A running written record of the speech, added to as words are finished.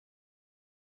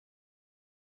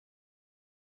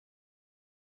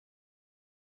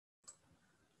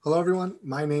Hello, everyone.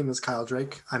 My name is Kyle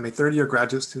Drake. I'm a third-year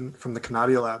graduate student from the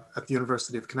Kanadia lab at the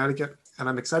University of Connecticut, and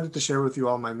I'm excited to share with you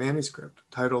all my manuscript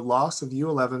titled Loss of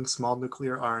U11 Small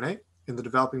Nuclear RNA in the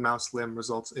Developing Mouse Limb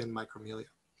Results in Micromelia.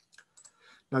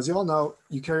 Now, as you all know,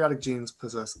 eukaryotic genes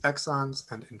possess exons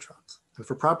and introns. And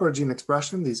for proper gene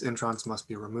expression, these introns must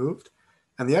be removed,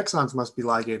 and the exons must be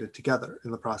ligated together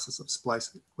in the process of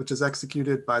splicing, which is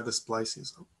executed by the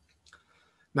spliceosome.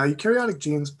 Now, eukaryotic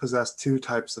genes possess two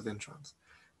types of introns.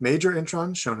 Major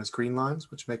introns, shown as green lines,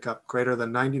 which make up greater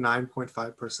than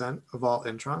 99.5% of all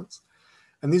introns.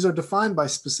 And these are defined by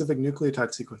specific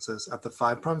nucleotide sequences at the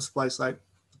 5' splice site,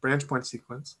 the branch point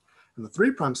sequence, and the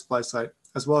 3' splice site,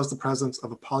 as well as the presence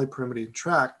of a polypyrimidine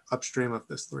tract upstream of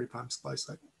this 3' splice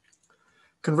site.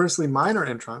 Conversely, minor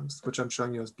introns, which I'm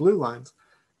showing you as blue lines,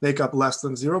 make up less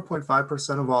than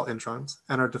 0.5% of all introns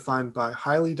and are defined by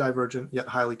highly divergent yet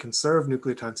highly conserved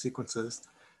nucleotide sequences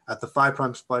at the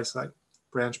 5' splice site,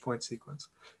 branch point sequence,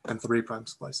 and 3'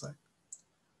 splice site.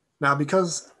 Now,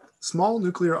 because small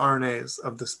nuclear RNAs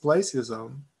of the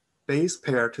spliceosome base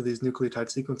pair to these nucleotide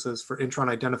sequences for intron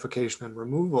identification and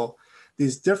removal,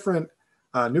 these different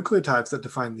nucleotides that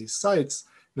define these sites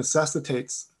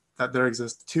necessitates that there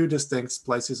exist two distinct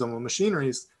spliceosomal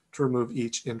machineries to remove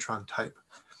each intron type.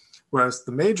 Whereas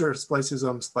the major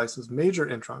spliceosome splices major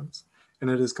introns, and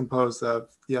it is composed of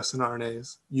the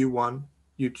snRNAs U1,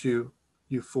 U2,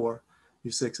 U4,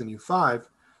 U6, and U5,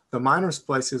 the minor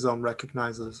spliceosome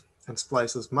recognizes and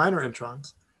splices minor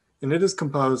introns, and it is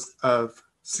composed of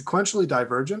sequentially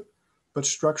divergent but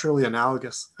structurally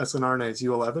analogous snRNAs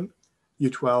U11,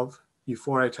 U12,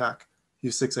 U4 ATAC,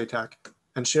 U6 ATAC,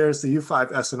 and shares the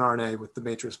U5 snRNA with the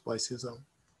major spliceosome.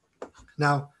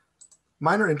 Now,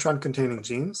 minor intron-containing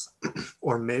genes,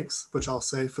 or MIGs, which I'll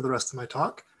say for the rest of my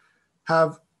talk,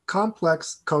 have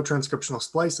complex co-transcriptional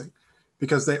splicing,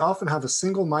 because they often have a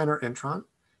single minor intron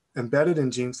embedded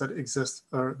in genes that exist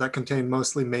or that contain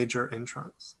mostly major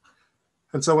introns.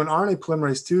 And so when RNA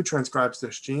polymerase II transcribes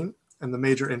this gene and the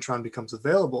major intron becomes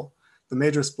available, the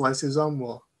major spliceosome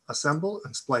will assemble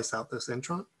and splice out this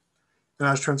intron. And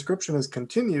as transcription is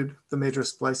continued, the major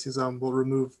spliceosome will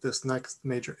remove this next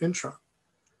major intron.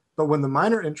 But when the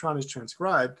minor intron is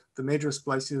transcribed, the major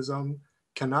spliceosome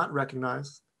cannot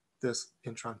recognize this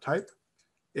intron type.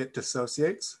 It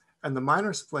dissociates, and the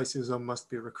minor spliceosome must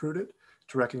be recruited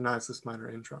to recognize this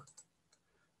minor intron.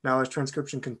 Now, as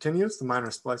transcription continues, the minor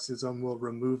spliceosome will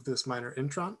remove this minor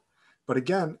intron, but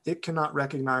again, it cannot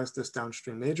recognize this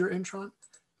downstream major intron,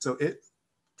 so it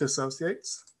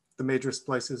dissociates, the major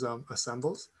spliceosome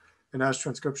assembles, and as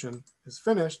transcription is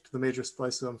finished, the major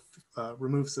spliceosome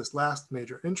removes this last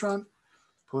major intron,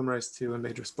 polymerase II and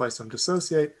major spliceosome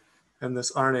dissociate, and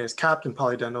this RNA is capped and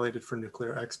polyadenylated for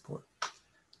nuclear export.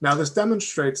 Now, this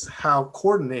demonstrates how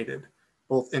coordinated,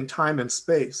 both in time and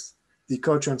space, the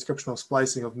co-transcriptional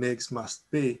splicing of MIGs must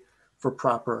be for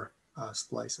proper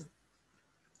splicing.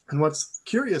 And what's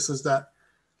curious is that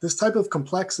this type of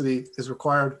complexity is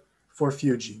required for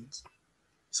few genes.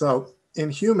 So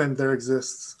in human, there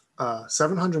exists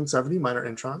 770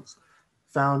 minor introns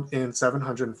found in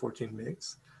 714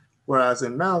 MIGs, whereas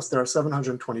in mouse, there are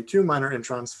 722 minor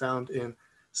introns found in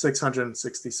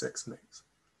 666 MIGs.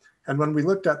 And when we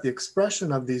looked at the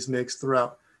expression of these MIGs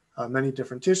throughout many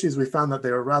different tissues, we found that they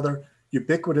were rather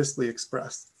ubiquitously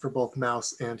expressed for both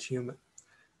mouse and human.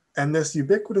 And this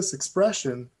ubiquitous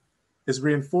expression is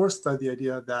reinforced by the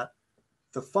idea that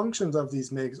the functions of these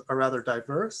MIGs are rather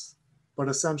diverse, but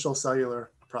essential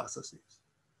cellular processes,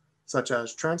 such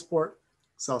as transport,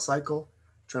 cell cycle,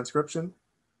 transcription,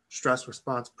 stress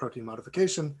response, protein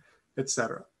modification,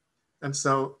 etc. And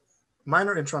so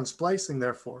minor intron splicing,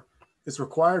 therefore, is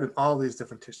required in all these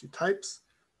different tissue types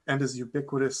and is a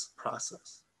ubiquitous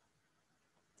process.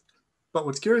 But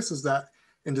what's curious is that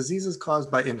in diseases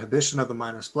caused by inhibition of the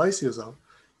minor spliceosome,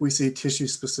 we see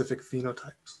tissue-specific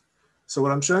phenotypes. So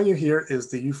what I'm showing you here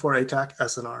is the U4 ATAC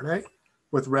snRNA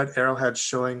with red arrowheads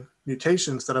showing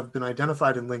mutations that have been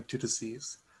identified and linked to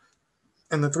disease.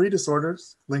 And the three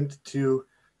disorders linked to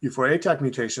U4 ATAC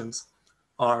mutations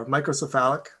are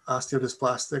microcephalic,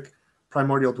 osteodysplastic,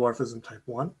 primordial dwarfism type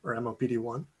 1, or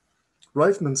MOPD1,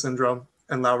 Roifman syndrome,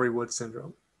 and Lowry-Wood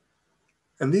syndrome.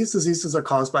 And these diseases are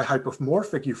caused by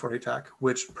hypomorphic U4 ATAC,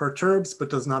 which perturbs but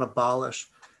does not abolish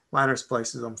minor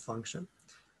spliceosome function.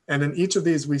 And in each of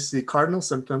these, we see cardinal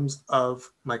symptoms of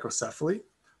microcephaly,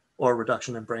 or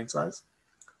reduction in brain size,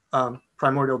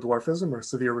 primordial dwarfism, or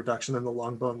severe reduction in the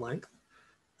long bone length,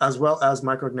 as well as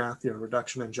micrognathia, or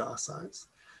reduction in jaw size.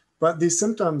 But these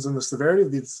symptoms and the severity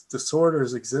of these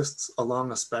disorders exists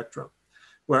along a spectrum,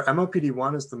 where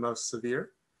MOPD1 is the most severe,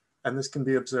 and this can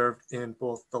be observed in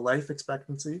both the life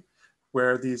expectancy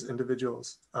where these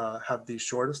individuals have the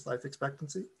shortest life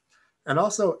expectancy, and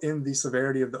also in the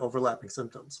severity of the overlapping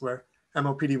symptoms, where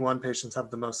MOPD1 patients have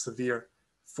the most severe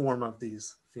form of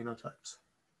these phenotypes.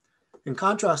 In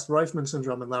contrast, Roifman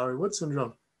syndrome and Lowry-Wood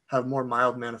syndrome have more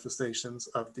mild manifestations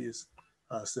of these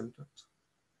symptoms.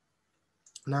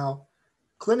 Now,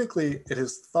 clinically, it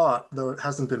is thought, though it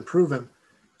hasn't been proven,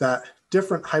 that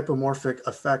different hypomorphic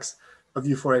effects of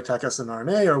U4A TAC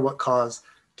siRNA are what cause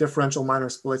differential minor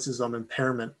spliceosome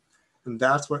impairment, and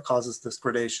that's what causes this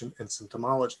gradation in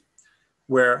symptomology,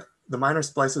 where the minor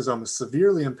spliceosome is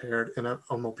severely impaired in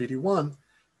MOPD1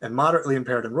 and moderately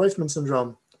impaired in Roifman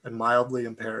syndrome and mildly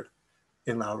impaired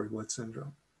in Lowry-Wood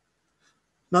syndrome.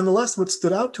 Nonetheless, what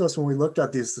stood out to us when we looked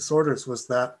at these disorders was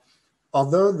that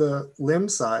although the limb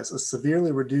size is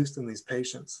severely reduced in these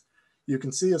patients, you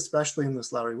can see, especially in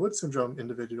this Lowry-Wood syndrome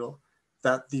individual,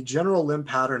 that the general limb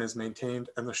pattern is maintained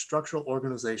and the structural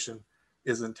organization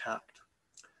is intact.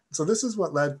 So this is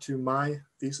what led to my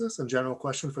thesis and general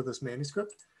question for this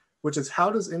manuscript, which is how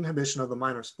does inhibition of the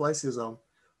minor spliceosome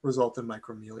result in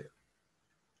micromelia?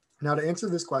 Now, to answer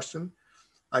this question,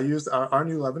 I used our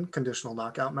RNU11 conditional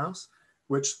knockout mouse,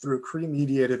 which through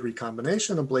Cre-mediated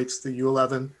recombination ablates the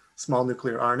U11 small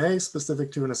nuclear RNA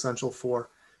specific to and essential for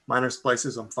minor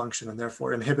spliceosome function, and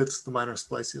therefore inhibits the minor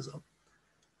spliceosome.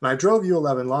 And I drove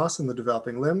U11 loss in the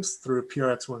developing limbs through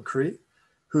PRX1 Cre,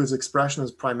 whose expression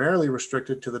is primarily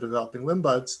restricted to the developing limb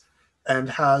buds and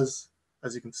has,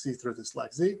 as you can see through this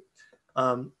lag Z,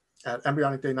 at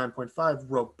embryonic day 9.5,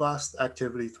 robust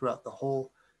activity throughout the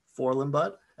whole forelimb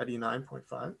bud at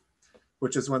E9.5,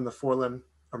 which is when the forelimb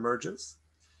emerges.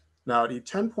 Now at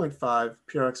E10.5,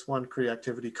 PRX1 Cre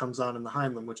activity comes on in the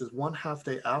hindlimb, which is 1/2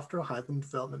 day after hindlimb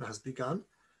development has begun.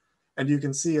 And you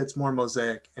can see it's more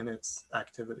mosaic in its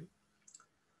activity.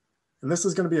 And this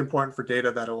is going to be important for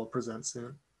data that I will present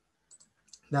soon.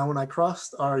 Now, when I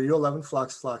crossed our U11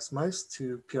 flox mice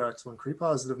to PRX1 Cre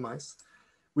positive mice,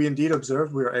 we indeed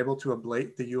observed we were able to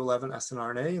ablate the U11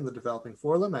 snRNA in the developing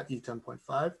forelimb at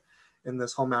E10.5 in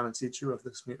this home mount in situ of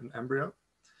this mutant embryo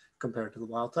compared to the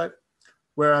wild type.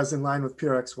 Whereas in line with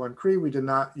PRX1 Cre, we did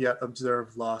not yet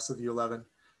observe loss of U11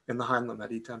 in the hindlimb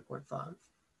at E10.5.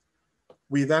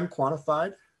 We then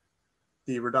quantified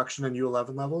the reduction in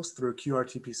U11 levels through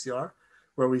QRT-PCR,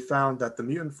 where we found that the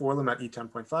mutant forelimb at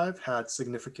E10.5 had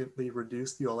significantly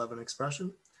reduced U11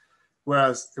 expression,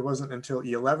 whereas it wasn't until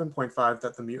E11.5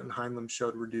 that the mutant hindlimb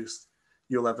showed reduced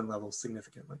U11 levels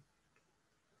significantly.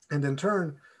 And in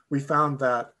turn, we found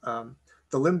that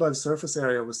the limb bud surface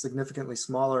area was significantly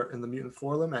smaller in the mutant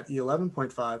forelimb at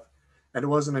E11.5, and it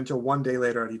wasn't until 1 day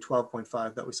later at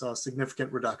E12.5 that we saw a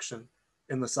significant reduction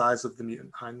in the size of the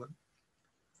mutant hindlimb.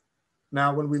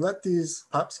 Now, when we let these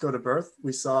pups go to birth,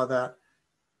 we saw that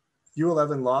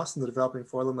U11 loss in the developing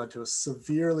forelimb led to a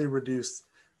severely reduced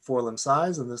forelimb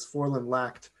size, and this forelimb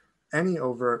lacked any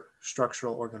overt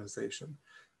structural organization,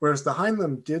 whereas the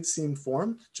hindlimb did seem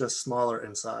formed, just smaller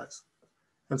in size.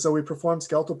 And so we performed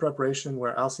skeletal preparation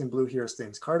where Alcium blue here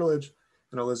stains cartilage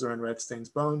and alizarin red stains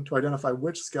bone to identify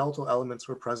which skeletal elements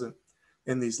were present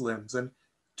in these limbs. And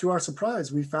to our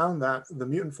surprise, we found that the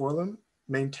mutant forelimb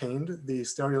maintained the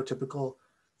stereotypical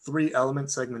 3-element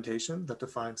segmentation that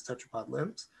defines tetrapod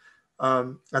limbs,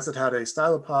 as it had a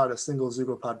stylopod, a single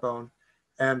zygopod bone,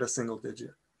 and a single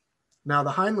digit. Now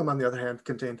the hindlimb, on the other hand,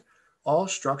 contained all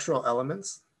structural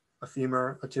elements, a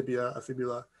femur, a tibia, a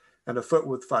fibula, and a foot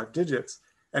with 5 digits,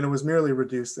 and it was merely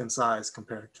reduced in size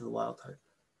compared to the wild type.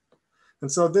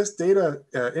 And so this data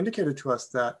indicated to us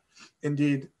that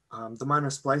indeed the minor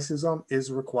spliceosome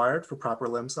is required for proper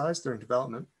limb size during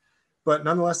development, but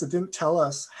nonetheless, it didn't tell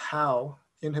us how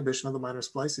inhibition of the minor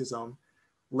spliceosome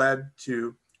led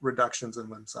to reductions in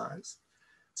limb size.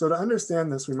 So to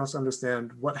understand this, we must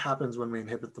understand what happens when we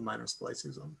inhibit the minor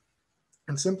spliceosome.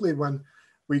 And simply when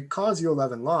we cause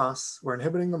U11 loss, we're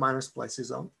inhibiting the minor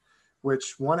spliceosome,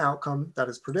 which one outcome that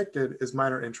is predicted is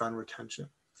minor intron retention.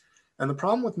 And the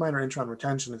problem with minor intron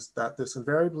retention is that this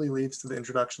invariably leads to the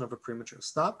introduction of a premature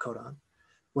stop codon,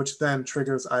 which then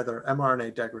triggers either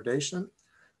mRNA degradation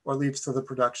or leads to the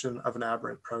production of an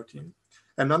aberrant protein.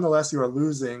 And nonetheless, you are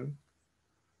losing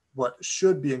what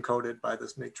should be encoded by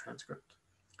this MIG transcript.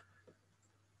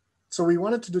 So we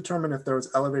wanted to determine if there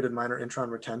was elevated minor intron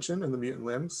retention in the mutant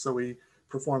limbs. So we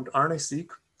performed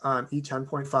RNA-seq on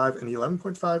E10.5 and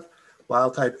E11.5,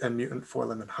 wild type and mutant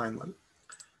forelimb and hindlimb.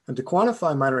 And to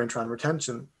quantify minor intron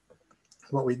retention,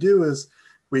 what we do is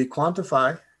we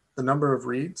quantify the number of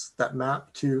reads that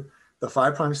map to the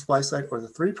 5' splice site or the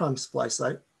 3' splice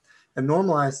site and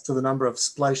normalize to the number of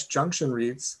splice junction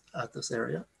reads at this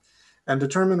area. and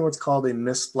determine what's called a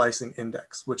missplicing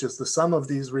index, which is the sum of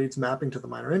these reads mapping to the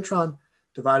minor intron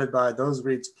divided by those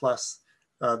reads plus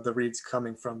the reads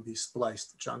coming from the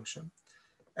spliced junction.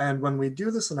 And when we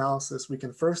do this analysis, we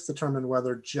can first determine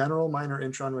whether general minor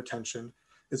intron retention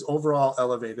is overall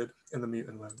elevated in the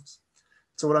mutant limbs.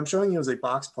 So what I'm showing you is a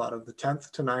box plot of the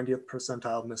 10th to 90th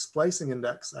percentile missplicing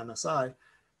index, MSI,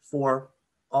 for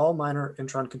all minor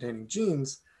intron containing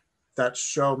genes that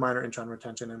show minor intron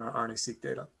retention in our RNA-seq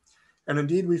data. And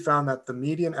indeed, we found that the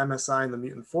median MSI in the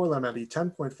mutant forelimb at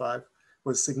E10.5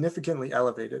 was significantly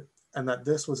elevated, and that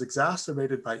this was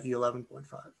exacerbated by E11.5.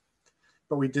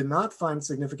 But we did not find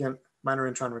significant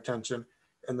minor intron retention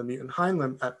in the mutant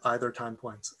hindlimb at either time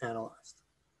points analyzed.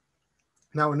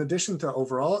 Now, in addition to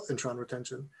overall intron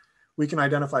retention, we can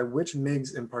identify which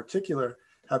MIGs in particular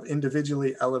have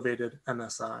individually elevated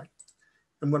MSI.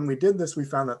 And when we did this, we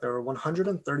found that there were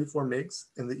 134 MIGs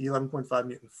in the E11.5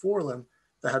 mutant forelimb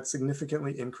that had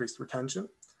significantly increased retention,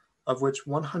 of which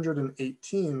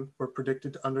 118 were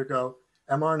predicted to undergo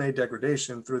mRNA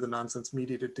degradation through the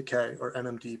nonsense-mediated decay, or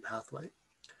NMD pathway.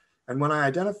 And when I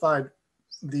identified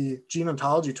the gene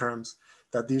ontology terms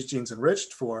that these genes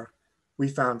enriched for, we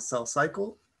found cell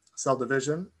cycle, cell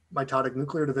division, mitotic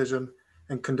nuclear division,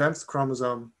 and condensed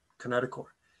chromosome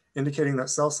kinetochore, indicating that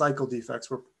cell cycle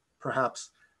defects were perhaps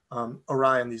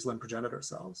awry in these limb progenitor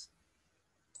cells.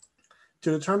 To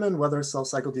determine whether cell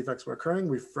cycle defects were occurring,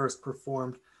 we first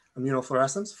performed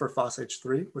immunofluorescence for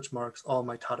phosH3, which marks all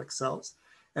mitotic cells.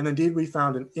 And indeed, we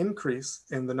found an increase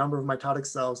in the number of mitotic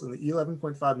cells in the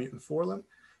E11.5 mutant forelimb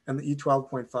and the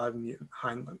E12.5 mutant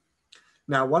hindlimb.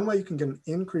 Now, one way you can get an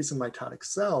increase in mitotic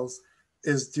cells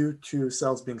is due to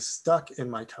cells being stuck in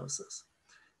mitosis.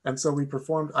 And so we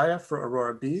performed IF for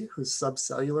Aurora B, whose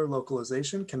subcellular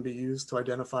localization can be used to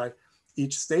identify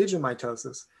each stage of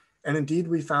mitosis. And indeed,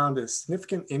 we found a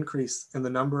significant increase in the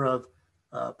number of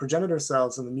progenitor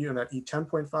cells in the mutant at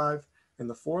E10.5 in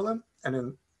the forelimb and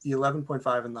in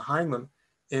E11.5 in the hindlimb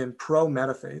in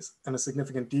pro-metaphase, and a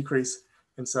significant decrease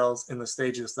in cells in the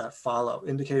stages that follow,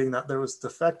 indicating that there was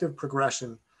defective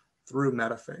progression through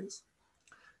metaphase.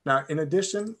 Now, in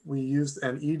addition, we used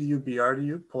an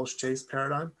EDU-BRDU pulse chase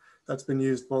paradigm that's been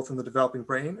used both in the developing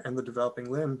brain and the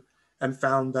developing limb, and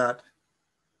found that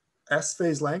S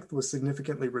phase length was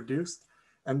significantly reduced,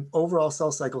 and overall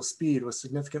cell cycle speed was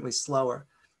significantly slower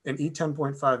in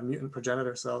E10.5 mutant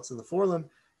progenitor cells in the forelimb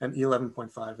and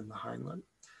E11.5 in the hindlimb.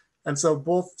 And so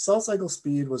both cell cycle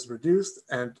speed was reduced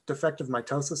and defective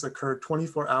mitosis occurred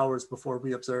 24 hours before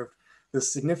we observed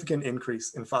this significant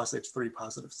increase in phosH3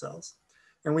 positive cells.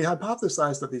 And we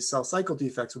hypothesized that these cell cycle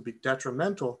defects would be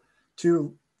detrimental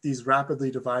to these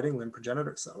rapidly dividing limb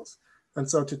progenitor cells. And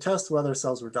so to test whether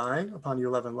cells were dying upon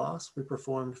U11 loss, we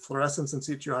performed fluorescence in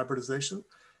situ hybridization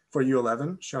for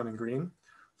U11, shown in green,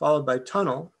 followed by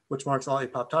tunnel, which marks all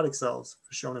apoptotic cells,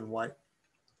 shown in white.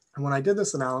 And when I did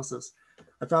this analysis,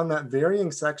 I found that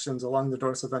varying sections along the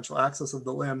dorsoventral axis of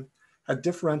the limb had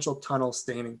differential tunnel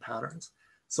staining patterns.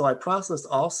 So I processed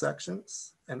all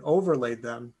sections and overlaid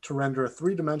them to render a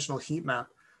three-dimensional heat map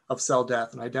of cell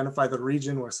death and identify the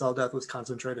region where cell death was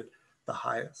concentrated the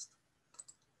highest.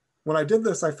 When I did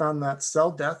this, I found that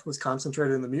cell death was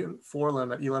concentrated in the mutant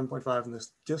forelimb at E11.5 in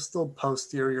this distal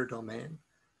posterior domain,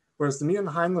 whereas the mutant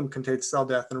hindlimb contained cell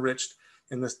death enriched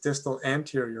in this distal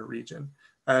anterior region.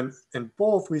 And in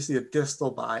both, we see a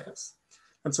distal bias.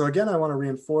 And so again, I want to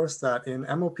reinforce that in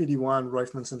MOPD1,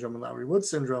 Roifman syndrome, and Lowry-Wood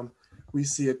syndrome, we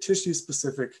see a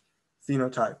tissue-specific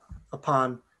phenotype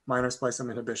upon minor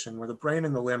spliceosome inhibition, where the brain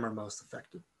and the limb are most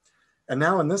affected. And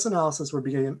now in this analysis,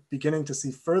 we're beginning to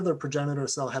see further progenitor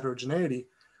cell heterogeneity,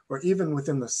 where even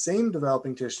within the same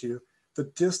developing tissue,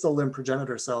 the distal limb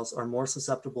progenitor cells are more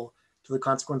susceptible to the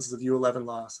consequences of U11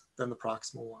 loss than the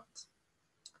proximal ones.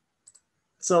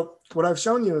 So what I've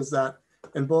shown you is that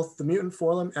in both the mutant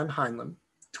forelimb and hindlimb,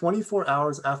 24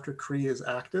 hours after CRE is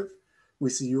active, we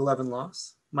see U11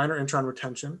 loss, minor intron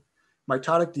retention,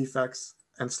 mitotic defects,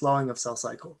 and slowing of cell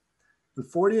cycle. In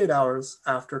 48 hours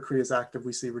after CRE is active,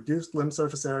 we see reduced limb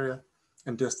surface area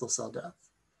and distal cell death.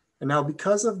 And now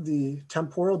because of the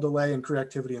temporal delay in CRE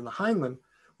activity in the hindlimb,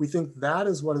 we think that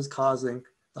is what is causing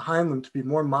the hindlimb to be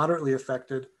more moderately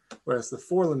affected, whereas the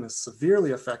forelimb is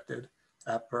severely affected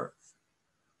at birth.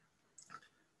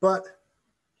 But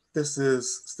this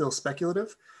is still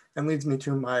speculative and leads me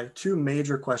to my two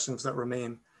major questions that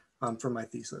remain for my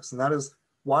thesis. And that is,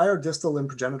 why are distal limb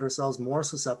progenitor cells more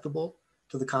susceptible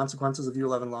to the consequences of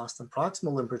U11 loss than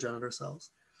proximal limb progenitor cells?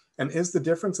 And is the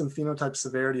difference in phenotype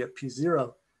severity at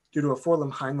P0 due to a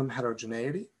forelimb hindlimb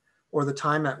heterogeneity, or the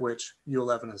time at which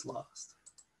U11 is lost?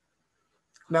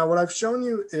 Now, what I've shown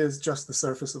you is just the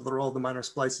surface of the role of the minor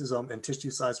spliceosome in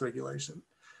tissue size regulation.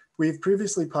 We've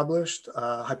previously published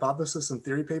a hypothesis and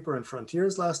theory paper in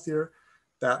Frontiers last year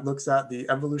that looks at the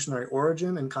evolutionary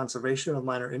origin and conservation of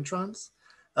minor introns,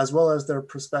 as well as their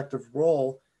prospective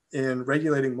role in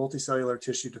regulating multicellular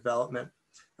tissue development.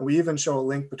 And we even show a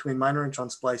link between minor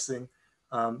intron splicing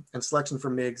and selection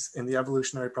for MIGs in the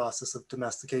evolutionary process of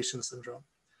domestication syndrome.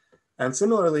 And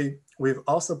similarly, we've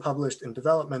also published in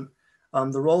Development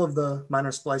the role of the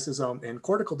minor spliceosome in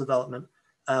cortical development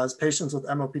as patients with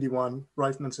MOPD1,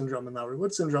 Roifman syndrome, and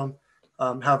Mallory-Wood syndrome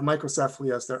have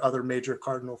microcephaly as their other major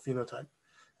cardinal phenotype.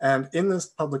 And in this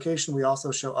publication, we also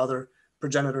show other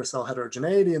progenitor cell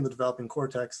heterogeneity in the developing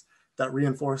cortex that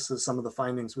reinforces some of the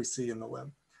findings we see in the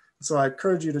limb. So I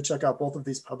encourage you to check out both of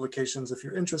these publications if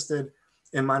you're interested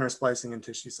in minor splicing and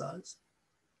tissue size.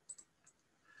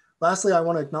 Lastly, I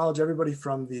want to acknowledge everybody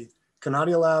from the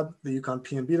Kanadia Lab, the UConn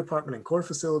P&B department and core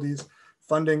facilities,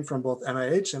 funding from both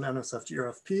NIH and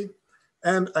NSF-GRFP.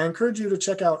 And I encourage you to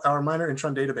check out our minor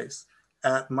intron database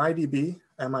at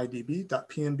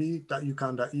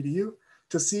midb.pnb.uconn.edu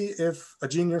to see if a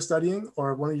gene you're studying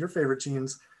or one of your favorite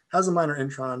genes has a minor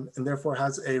intron and therefore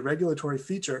has a regulatory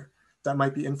feature that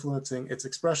might be influencing its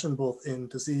expression both in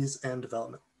disease and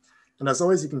development. And as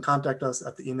always, you can contact us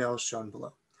at the emails shown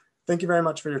below. Thank you very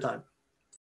much for your time.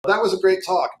 That was a great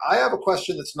talk. I have a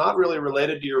question that's not really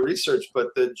related to your research, but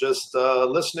that just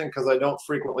listening, because I don't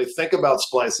frequently think about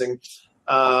splicing,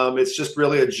 it's just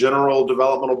really a general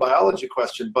developmental biology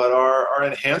question. But are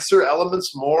enhancer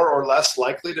elements more or less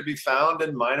likely to be found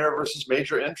in minor versus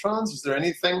major introns? Is there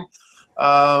anything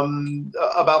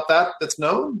about that that's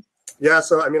known? Yeah,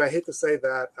 so I mean, I hate to say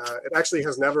that it actually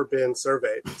has never been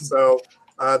surveyed. So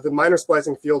the minor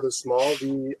splicing field is small.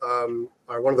 We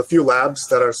are one of the few labs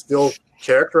that are still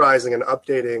characterizing and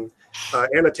updating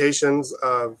annotations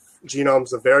of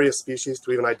genomes of various species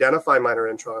to even identify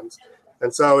minor introns.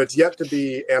 And so it's yet to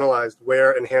be analyzed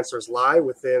where enhancers lie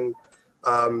within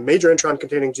major intron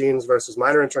containing genes versus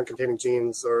minor intron containing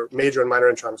genes, or major and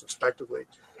minor introns respectively.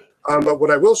 But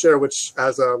what I will share, which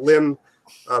as a limb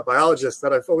biologist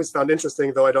that I've always found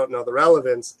interesting, though I don't know the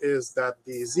relevance, is that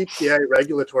the ZPA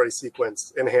regulatory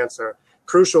sequence enhancer,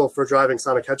 crucial for driving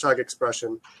sonic hedgehog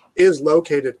expression, is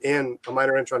located in a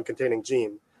minor intron containing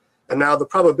gene. And now the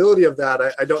probability of that,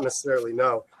 I don't necessarily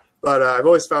know, but I've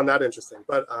always found that interesting.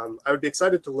 But I would be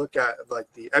excited to look at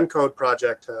like the ENCODE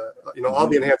project, all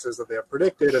the enhancers that they have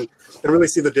predicted, and really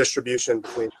see the distribution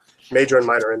between major and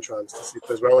minor introns to see if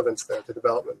there's relevance there to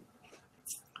development.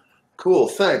 Cool,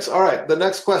 thanks. All right, the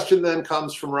next question then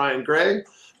comes from Ryan Gray.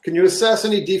 Can you assess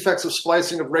any defects of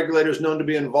splicing of regulators known to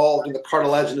be involved in the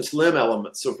cartilaginous limb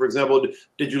elements? So for example,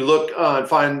 did you look and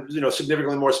find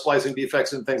significantly more splicing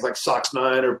defects in things like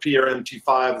SOX9 or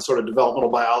PRMT5, the sort of developmental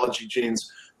biology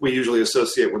genes we usually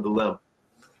associate with the limb?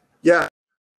 Yeah.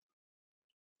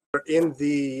 In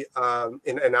the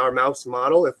in our mouse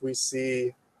model, if we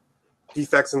see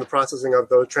defects in the processing of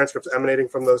those transcripts emanating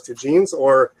from those two genes,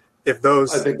 or if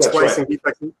those splicing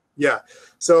defects, yeah.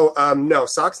 So no,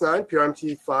 SOX9,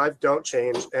 PRMT5 don't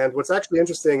change. And what's actually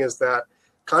interesting is that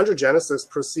chondrogenesis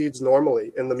proceeds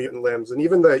normally in the mutant limbs, and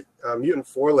even the mutant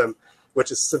forelimb, which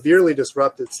is severely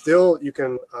disrupted, still you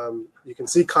can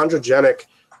see chondrogenic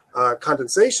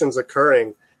condensations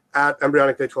occurring at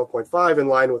embryonic day 12.5 in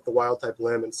line with the wild type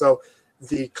limb. And so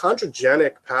the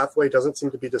chondrogenic pathway doesn't seem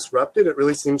to be disrupted. It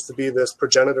really seems to be this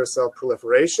progenitor cell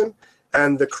proliferation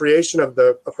and the creation of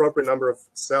the appropriate number of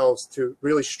cells to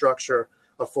really structure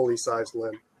a fully sized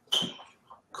limb.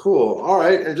 Cool. All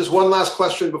right. And just one last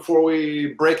question before we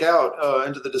break out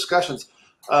into the discussions.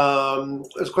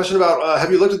 There's a question about,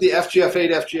 have you looked at the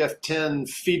FGF8, FGF10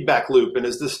 feedback loop, and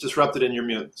is this disrupted in your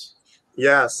mutants?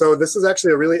 Yeah, so this is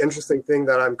actually a really interesting thing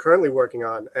that I'm currently working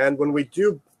on. And when we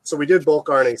do, so we did bulk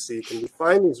RNA-seq, and we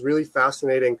find these really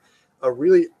fascinating, a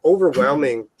really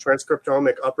overwhelming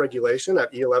transcriptomic upregulation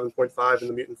at E11.5 in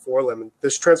the mutant forelimb. And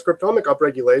this transcriptomic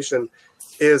upregulation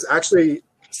is actually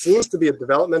seems to be a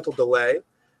developmental delay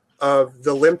of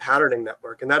the limb patterning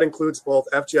network. And that includes both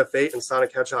FGF8 and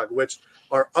sonic hedgehog, which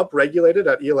are upregulated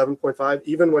at E11.5,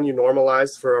 even when you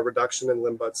normalize for a reduction in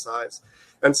limb bud size.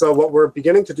 And so what we're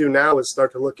beginning to do now is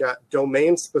start to look at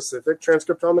domain-specific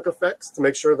transcriptomic effects to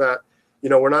make sure that,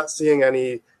 we're not seeing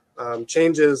any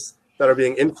changes that are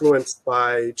being influenced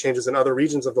by changes in other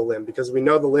regions of the limb, because we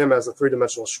know the limb as a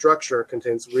three-dimensional structure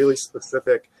contains really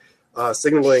specific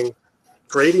signaling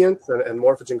gradients and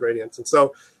morphogen gradients. And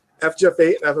so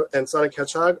FGF8 and sonic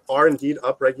hedgehog are indeed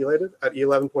upregulated at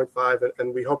E11.5,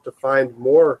 and we hope to find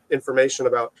more information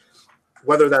about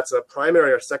whether that's a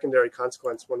primary or secondary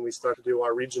consequence when we start to do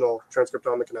our regional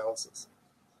transcriptomic analysis.